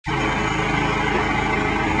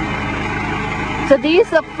So these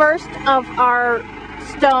are the first of our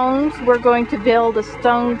stones. We're going to build a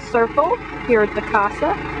stone circle here at the Casa.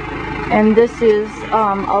 And this is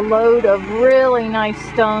a load of really nice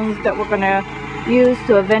stones that we're going to use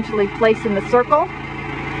to eventually place in the circle.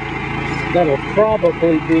 That'll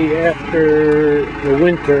probably be after the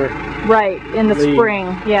winter. Right, in the spring,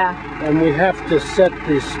 yeah. And we have to set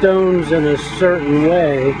the stones in a certain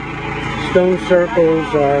way. Stone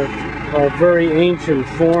circles are very ancient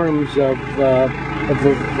forms of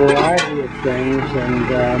a variety of things,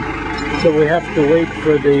 and so we have to wait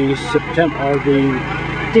for the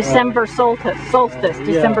December solstice,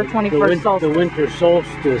 December 21st solstice. The winter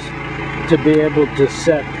solstice, to be able to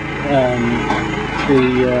set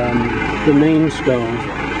the main stone.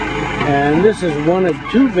 And this is one of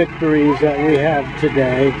two victories that we have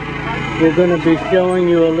today. We're going to be showing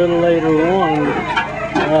you a little later on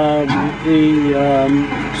the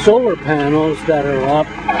solar panels that are up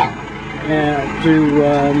to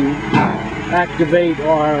activate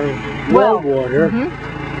our well water.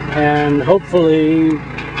 And hopefully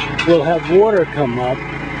we'll have water come up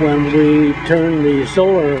when we turn the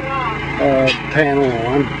solar panel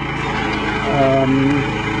on.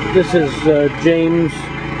 This is James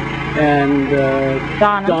and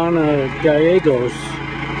Donna Gallegos.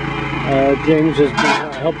 James has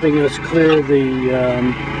been helping us clear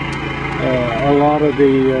a lot of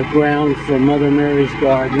the ground for Mother Mary's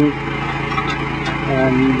garden.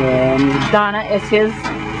 And Donna is his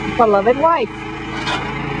beloved wife.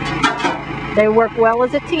 They work well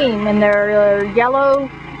as a team in their yellow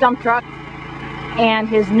dump truck and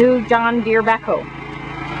his new John Deere backhoe.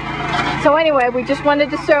 So anyway, we just wanted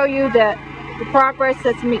to show you that the progress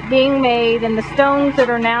that's being made and the stones that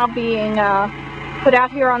are now being put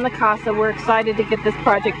out here on the Casa. We're excited to get this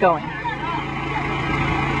project going.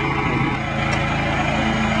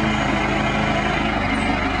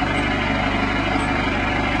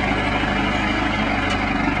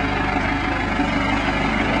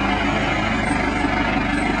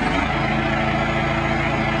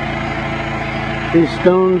 These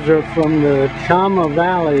stones are from the Casa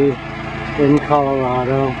Valley in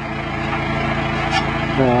Colorado.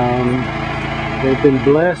 They've been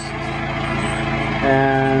blessed,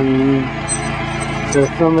 and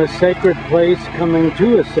they're from a sacred place coming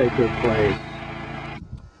to a sacred place.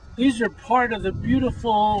 These are part of the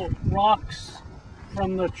beautiful rocks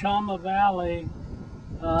from the Casa Valley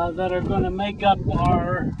that are going to make up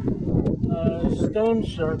our stone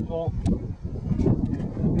circle.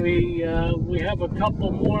 We have a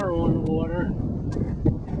couple more on water.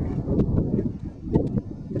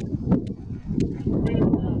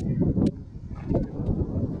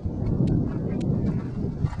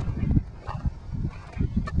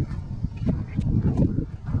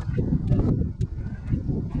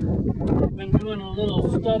 I've been doing a little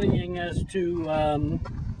studying as to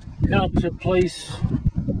how to place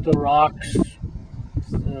the rocks.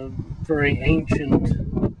 It's a very ancient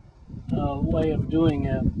way of doing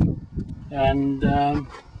it, and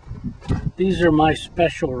these are my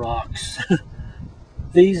special rocks.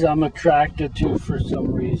 These I'm attracted to for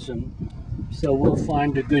some reason, so we'll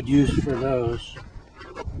find a good use for those.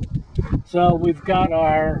 So we've got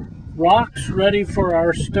our rocks ready for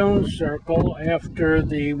our stone circle after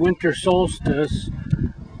the winter solstice.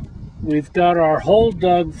 We've got our hole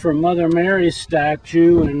dug for Mother Mary's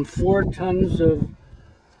statue and 4 tons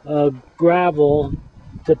of gravel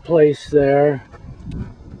to place there.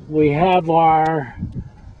 We have our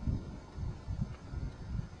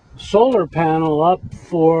solar panel up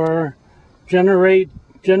for generating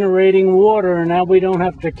water. Now we don't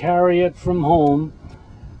have to carry it from home.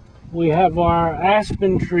 We have our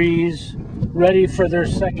aspen trees ready for their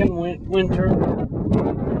second winter.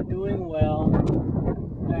 They're doing well.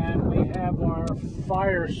 And we have our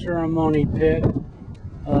fire ceremony pit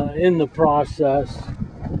in the process.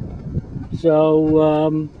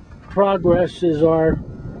 So progress is our,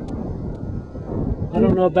 I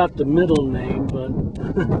don't know about the middle name, but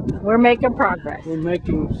we're making progress. We're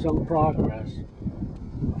making some progress.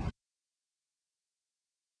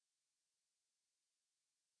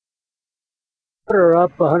 Water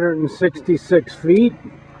up 166 feet,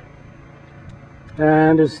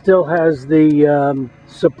 and it still has the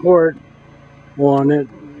support on it.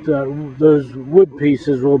 Those wood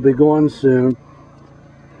pieces will be gone soon.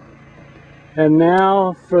 And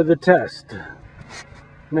now for the test.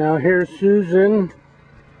 Now here's Susan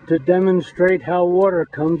to demonstrate how water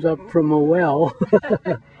comes up from a well.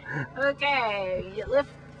 Okay, you lift.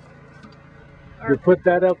 You put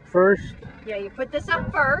that up first? Yeah, you put this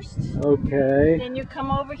up first. Okay. Then you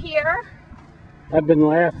come over here. I've been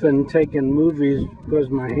laughing taking movies because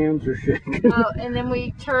my hands are shaking. Oh, and then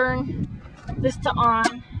we turn this to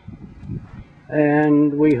on.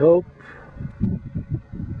 And we hope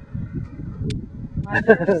I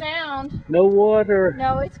heard the sound. no water.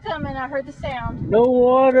 No, it's coming. I heard the sound. No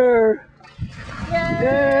water. Yay!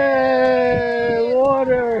 Yay!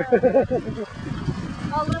 Water.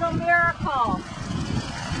 A little miracle.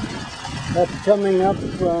 That's coming up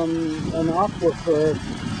from an aquifer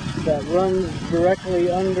that runs directly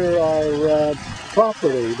under our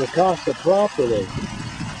property, the Casa property.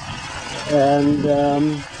 And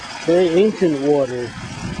very ancient water,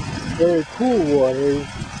 very cool water,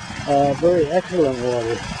 very excellent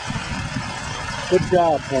water. Good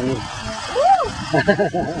job, Penny. Woo!